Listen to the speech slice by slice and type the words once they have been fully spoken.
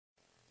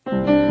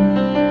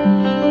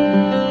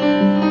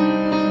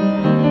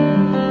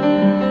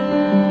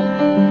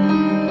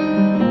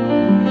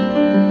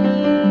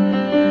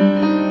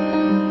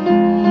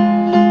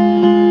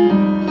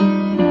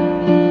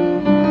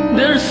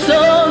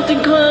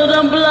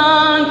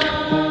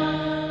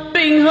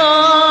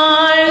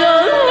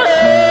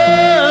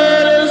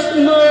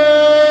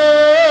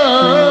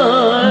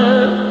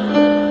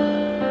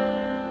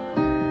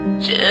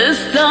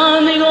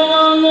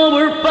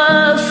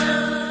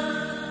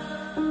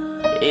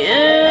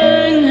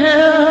in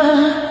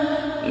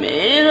her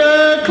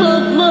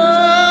miracle mind,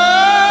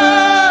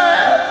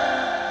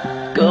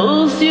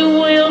 goes you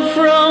will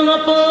from a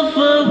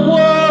perfect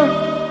world,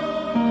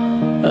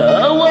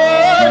 a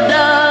world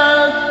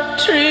that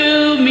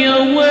threw me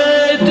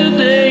away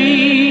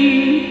today.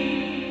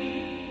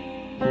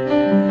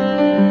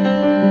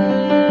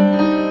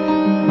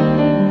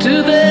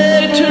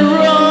 Today to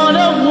run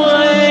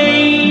away,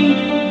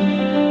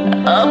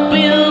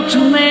 appeal to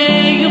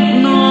make it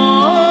known,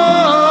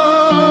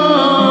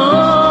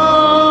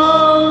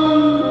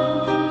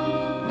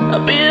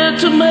 appeal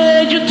to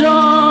make you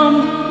dumb,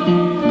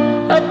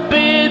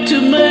 appeal to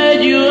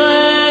make you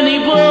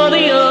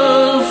anybody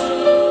else.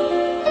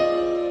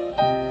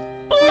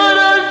 Put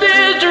all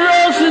these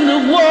drugs in the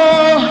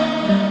wall,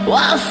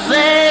 while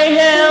say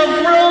help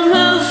from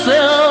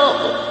herself.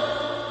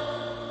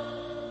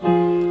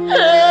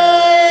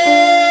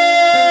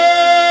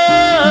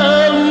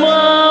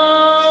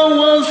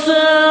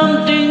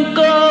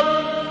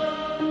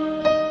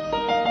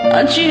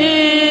 And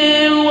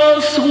she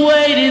was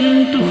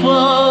waiting to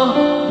fall,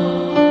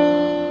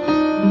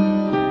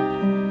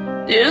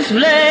 just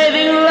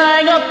bleeding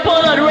like a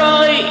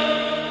Polaroid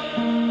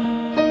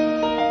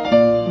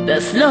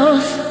that's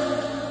lost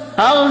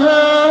all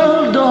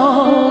her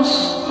doors.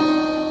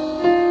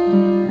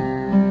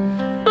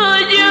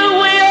 But you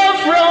will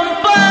from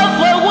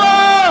perfect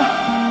world,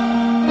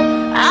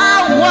 I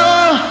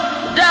war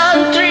that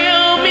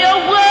threw me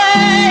away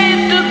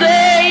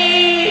today.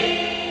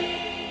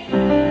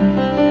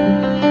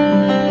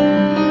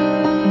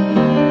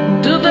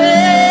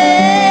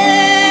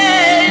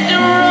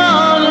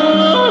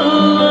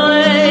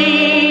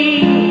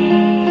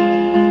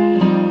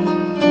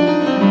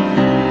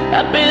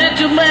 Happy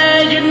to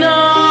make you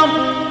numb,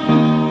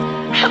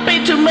 happy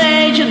to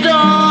make you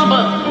dumb,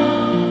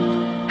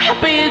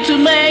 happy to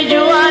make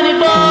you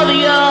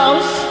anybody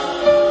else.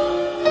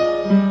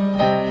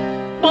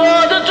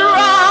 Put the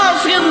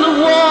drugs in the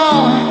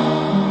wall,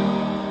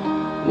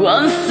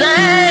 once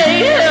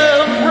save her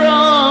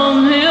from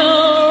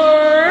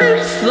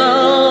your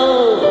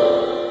soul.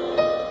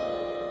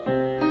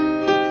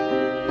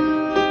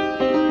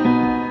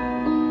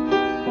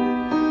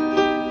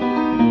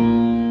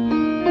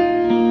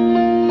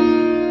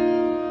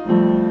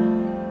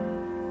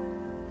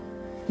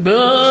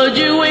 But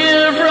you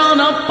will from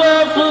a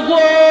perfect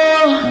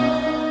world,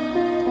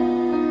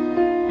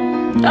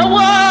 a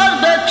world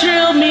that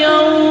threw me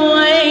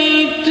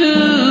away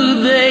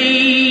today.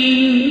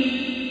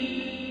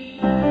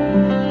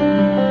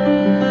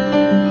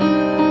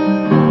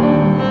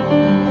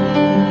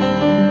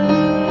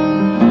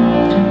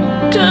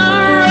 To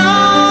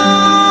run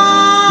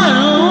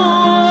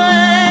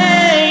away,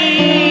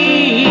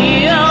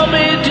 I'll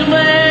be to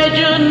make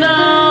you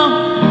numb,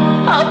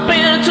 I'll be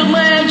to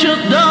make you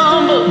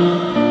dumb,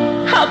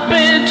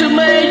 happy to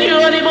make you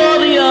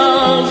anybody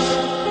else.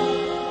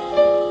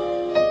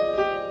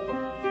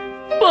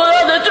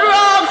 Put the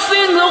drugs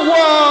in the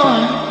wall,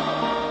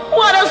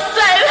 wanna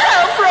save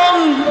her from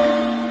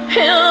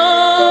herself.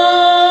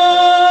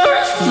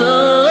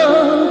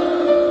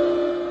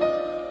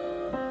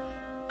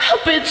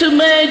 Happy to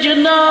make you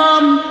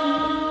numb,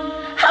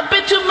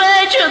 happy to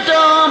make you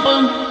dumb,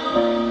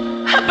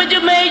 happy to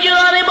make you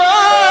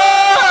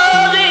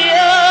anybody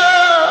else.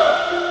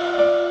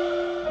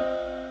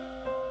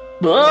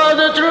 But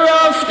the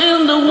drugs in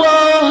the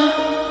wall,